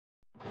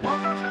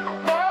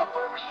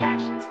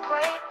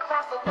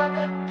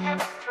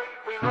Chemistry,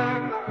 we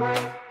learn the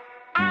way.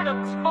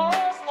 Atoms,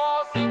 moles,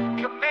 laws in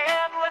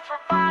command. Let's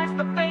revise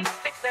the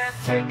basics and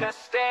take a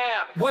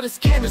stand. What is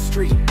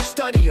chemistry?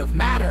 Study of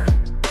matter.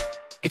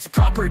 Its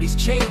properties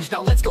change,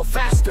 now let's go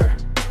faster.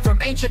 From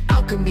ancient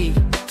alchemy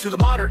to the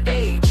modern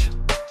age,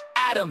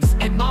 atoms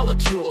and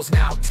molecules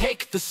now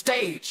take the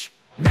stage.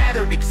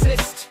 Matter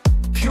exists,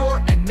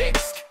 pure and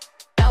mixed.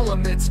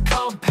 Elements,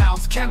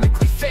 compounds,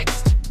 chemically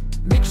fixed.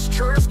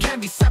 Mixtures can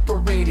be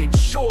separated,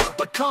 sure,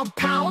 but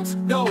compounds,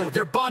 no,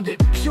 they're bonded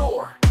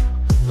pure.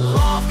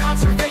 Law of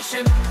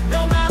conservation,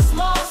 no mass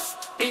loss.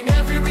 In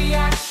every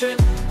reaction,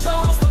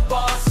 Charles the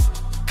boss.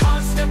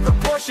 Constant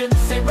proportion,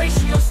 same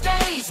ratio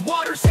stays.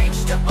 Water's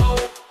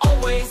H2O,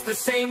 always the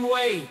same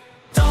way.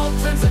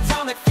 Dalton's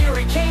atomic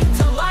theory came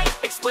to light.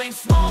 Explains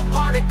small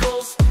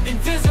particles,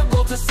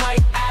 invisible to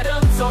sight.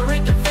 Atoms are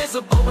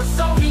indivisible, or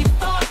so he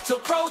thought, till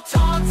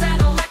protons and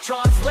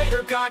electrons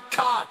later got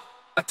caught.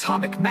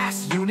 Atomic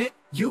mass unit,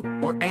 U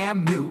or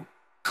AMU.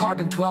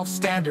 Carbon-12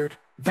 standard,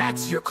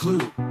 that's your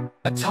clue.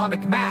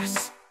 Atomic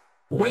mass,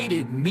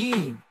 weighted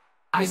mean.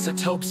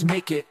 Isotopes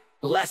make it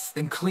less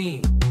than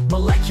clean.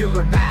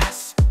 Molecular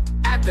mass,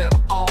 add them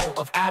all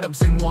of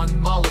atoms in one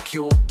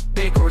molecule.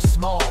 Big or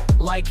small,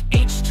 like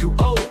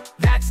H2O,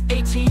 that's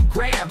 18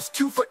 grams.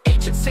 2 for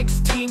H and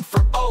 16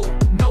 for O,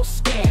 no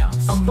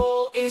scams. A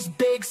mole is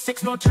big,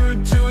 6 more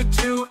 2, 2,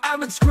 2.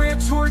 I'm in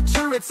script,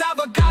 it's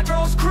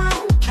Avogadro's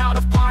crew. Count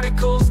of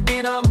particles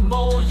in a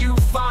mole you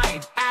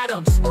find.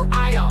 Atoms or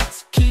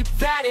ions, keep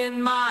that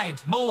in mind.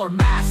 Molar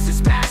mass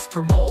is mass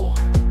per mole.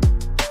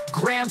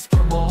 Grams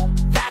per mole,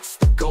 that's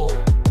the goal.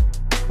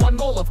 1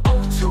 mole of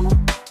O2,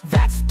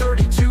 that's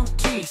 32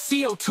 T.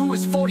 CO2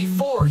 is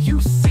 44,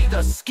 you see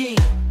the scheme.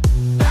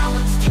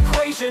 Balanced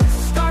equations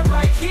start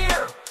right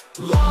here.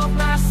 Law of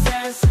mass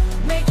says,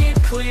 make it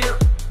clear.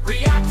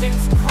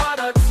 Reactants,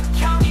 products,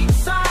 count each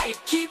side.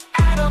 Keep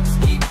atoms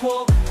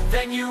equal,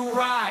 then you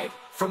ride.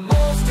 From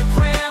moles to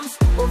grams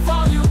or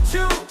volume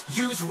 2.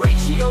 Use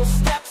ratio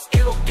steps,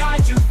 it'll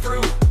guide you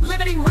through.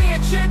 Limiting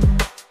reagent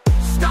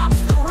stops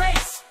the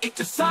race. It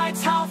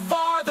decides how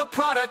far the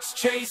products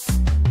chase.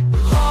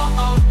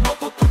 Law of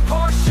multiple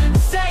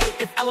proportions say,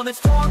 if elements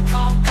form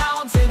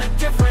compounds in a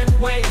different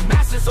way,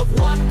 masses of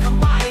one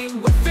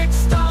combining with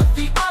fixed of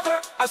the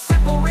other are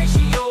simple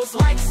ratios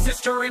like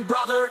sister and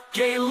brother.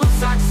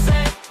 Gay-Lussac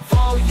said,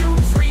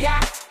 volumes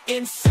react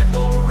in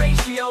simple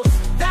ratios,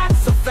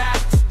 that's a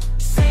fact.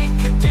 Same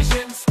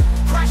conditions,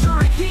 pressure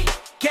and heat,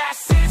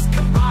 gases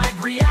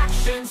combined,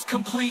 reactions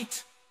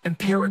complete.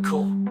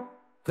 Empirical,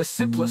 the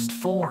simplest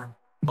form.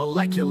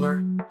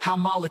 Molecular, how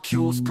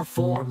molecules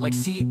perform. Like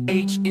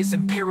CH is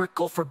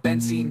empirical for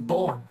benzene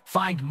born.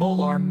 Find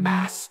molar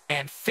mass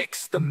and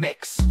fix the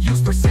mix.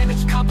 Use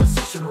percentage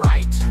composition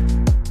right.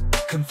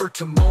 Convert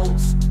to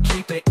moles,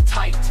 keep it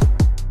tight.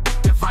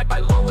 Divide by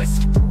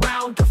lowest,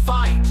 round to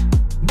find.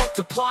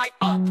 Multiply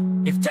up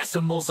if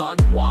decimals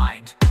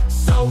unwind.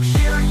 So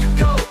here you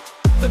go,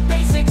 the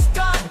basics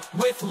done.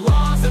 With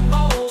laws and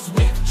moles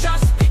we've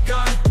just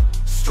begun.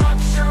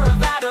 Structure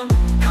of atom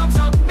comes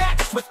up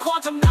next, with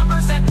quantum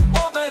numbers and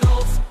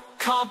orbitals.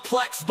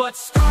 Complex, but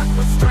start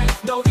with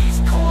strength, know these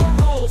core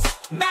rules.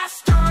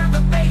 Master the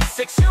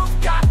basics,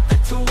 you've got the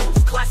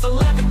tools. Class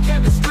 11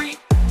 chemistry,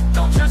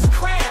 don't just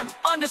cram.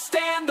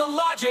 Understand the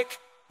logic,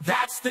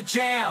 that's the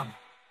jam.